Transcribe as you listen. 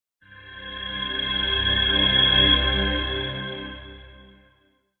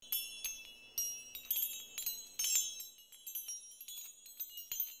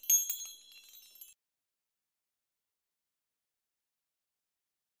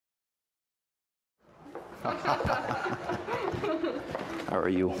How are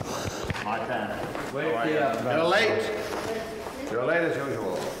you? My turn. You're late. You're late as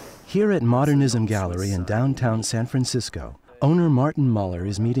usual. Here at Modernism Gallery in downtown San Francisco, owner Martin Muller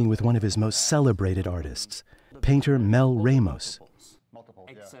is meeting with one of his most celebrated artists, painter Mel Ramos.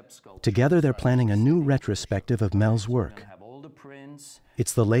 Together they're planning a new retrospective of Mel's work.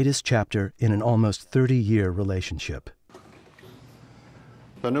 It's the latest chapter in an almost 30-year relationship.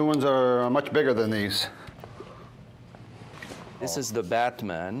 The new ones are much bigger than these. This is the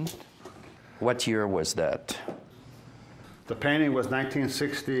Batman. What year was that? The painting was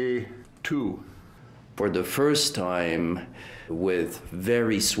 1962. For the first time, with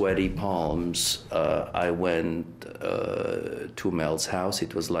very sweaty palms, I went to Mel's house.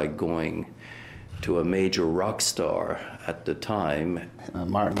 It was like going to a major rock star at the time.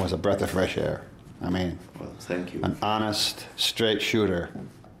 Martin was a breath of fresh air. I mean, well, thank you. An honest, straight shooter.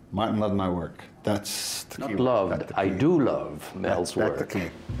 Martin loved my work. That's the key. Not loved. I do love Mel's work. That's the key.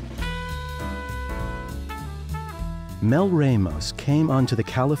 Mel Ramos came onto the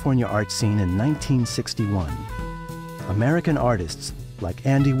California art scene in 1961. American artists like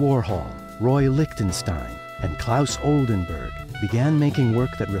Andy Warhol, Roy Lichtenstein, and Klaus Oldenburg began making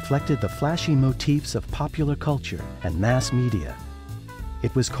work that reflected the flashy motifs of popular culture and mass media.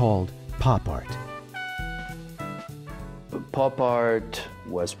 It was called pop art. Pop art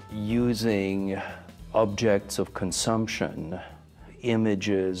was using objects of consumption,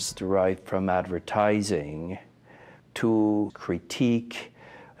 images derived from advertising, to critique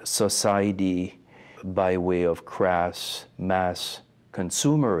society by way of crass mass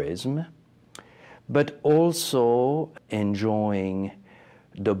consumerism, but also enjoying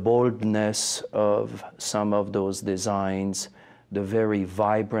the boldness of some of those designs, the very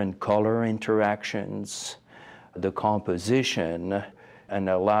vibrant color interactions, the composition, and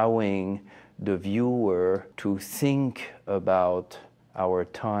allowing the viewer to think about our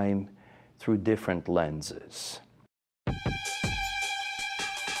time through different lenses.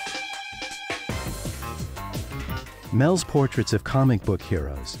 Mel's portraits of comic book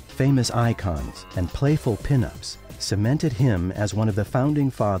heroes, famous icons, and playful pin-ups cemented him as one of the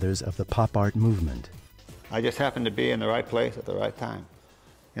founding fathers of the pop art movement. I just happened to be in the right place at the right time.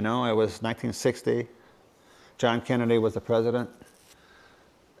 You know, it was 1960. John Kennedy was the president.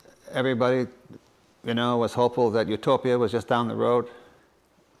 Everybody, you know, was hopeful that utopia was just down the road.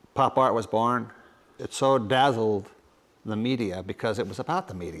 Pop art was born. It so dazzled the media because it was about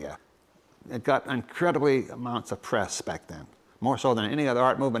the media. It got incredibly amounts of press back then, more so than any other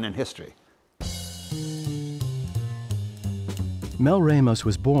art movement in history. Mel Ramos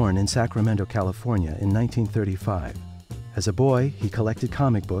was born in Sacramento, California in 1935. As a boy, he collected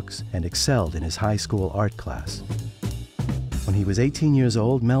comic books and excelled in his high school art class. When he was 18 years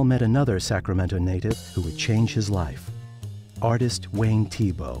old, Mel met another Sacramento native who would change his life, artist Wayne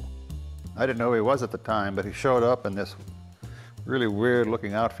Thiebaud. I didn't know who he was at the time, but he showed up in this really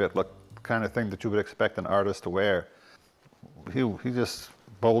weird-looking outfit, looked the kind of thing that you would expect an artist to wear. He just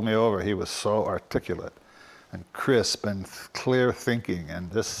bowled me over. He was so articulate and crisp and clear thinking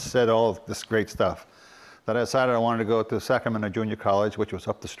and just said all this great stuff that I decided I wanted to go to Sacramento Junior College, which was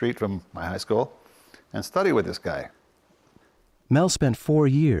up the street from my high school, and study with this guy. Mel spent 4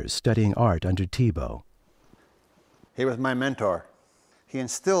 years studying art under Thiebaud. He was my mentor. He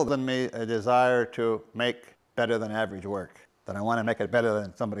instilled in me a desire to make better than average work, that I want to make it better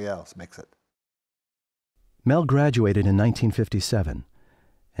than somebody else makes it. Mel graduated in 1957,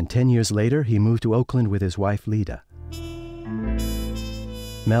 and 10 years later he moved to Oakland with his wife Lida.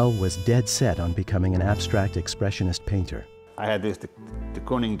 Mel was dead set on becoming an abstract expressionist painter. I had these de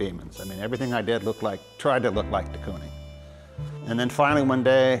Kooning demons. I mean, everything I did tried to look like de Kooning. And then finally one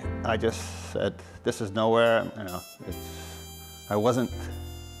day I just said, this is nowhere, you know, I wasn't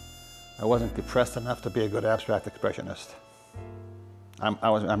depressed enough to be a good abstract expressionist.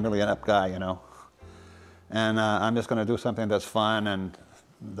 I'm really an up guy, you know. And I'm just going to do something that's fun and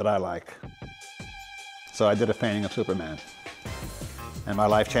that I like. So I did a painting of Superman, and my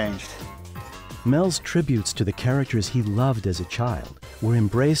life changed. Mel's tributes to the characters he loved as a child were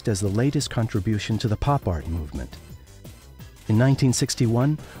embraced as the latest contribution to the pop art movement. In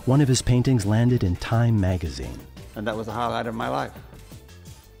 1961, one of his paintings landed in Time magazine. And that was the highlight of my life.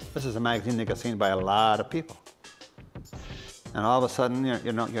 This is a magazine that gets seen by a lot of people. And all of a sudden,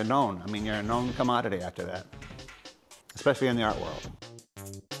 you're known. I mean, you're a known commodity after that, especially in the art world.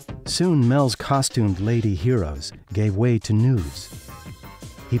 Soon, Mel's costumed lady heroes gave way to nudes.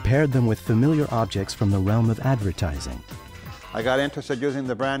 He paired them with familiar objects from the realm of advertising. I got interested using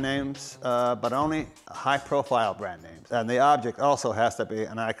the brand names, but only high-profile brand names. And the object also has to be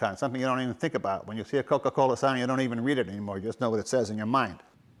an icon, something you don't even think about. When you see a Coca-Cola sign, you don't even read it anymore. You just know what it says in your mind.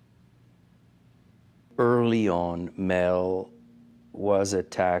 Early on, Mel was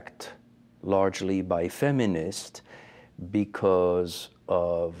attacked largely by feminists because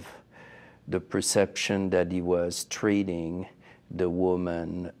of the perception that he was treating the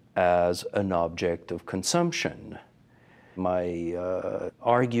woman as an object of consumption. My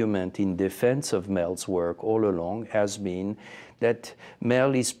argument in defense of Mel's work all along has been that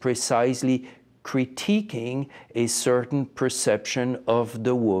Mel is precisely critiquing a certain perception of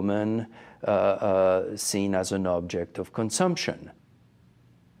the woman seen as an object of consumption.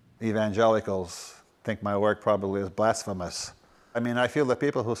 Evangelicals think my work probably is blasphemous. I mean, I feel that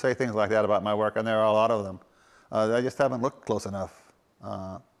people who say things like that about my work, and there are a lot of them, they just haven't looked close enough.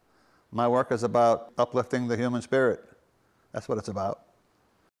 My work is about uplifting the human spirit. That's what it's about.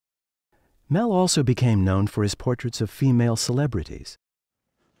 Mel also became known for his portraits of female celebrities.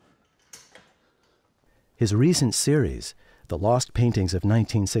 His recent series, The Lost Paintings of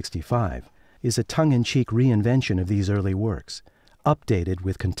 1965, is a tongue-in-cheek reinvention of these early works, updated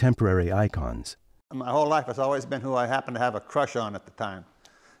with contemporary icons. My whole life has always been who I happened to have a crush on at the time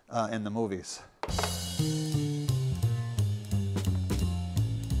in the movies.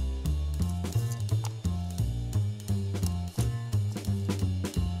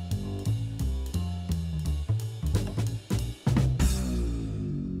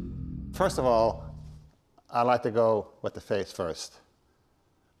 First of all, I like to go with the face first.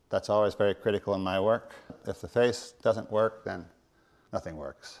 That's always very critical in my work. If the face doesn't work, then nothing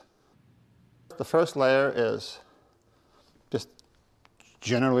works. The first layer is just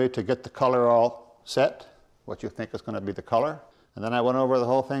generally to get the color all set, what you think is going to be the color. And then I went over the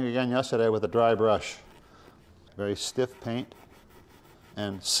whole thing again yesterday with a dry brush. Very stiff paint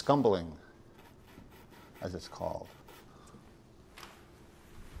and scumbling, as it's called.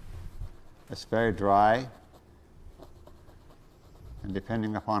 It's very dry, and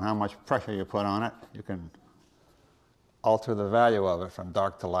depending upon how much pressure you put on it, you can alter the value of it from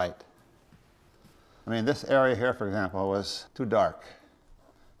dark to light. I mean, this area here, for example, was too dark.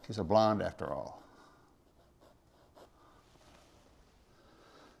 She's a blonde after all.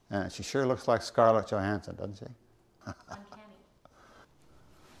 And she sure looks like Scarlett Johansson, doesn't she? Uncanny.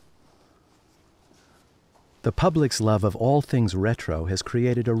 The public's love of all things retro has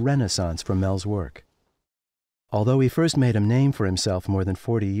created a renaissance for Mel's work. Although he first made a name for himself more than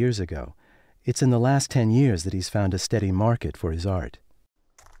 40 years ago, it's in the last 10 years that he's found a steady market for his art.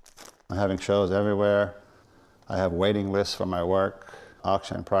 I'm having shows everywhere. I have waiting lists for my work.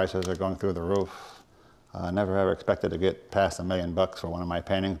 Auction prices are going through the roof. I never ever expected to get past $1 million for one of my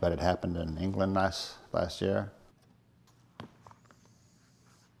paintings, but it happened in England last year.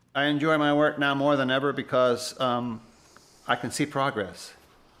 I enjoy my work now more than ever because I can see progress.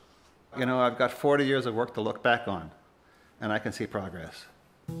 You know, I've got 40 years of work to look back on, and I can see progress.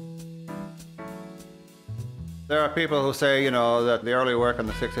 There are people who say, you know, that the early work in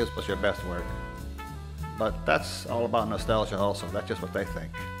the 60s was your best work. But that's all about nostalgia also. That's just what they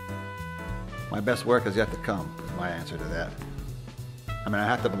think. My best work is yet to come, is my answer to that. I mean, I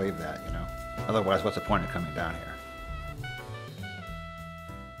have to believe that, you know. Otherwise, what's the point of coming down here?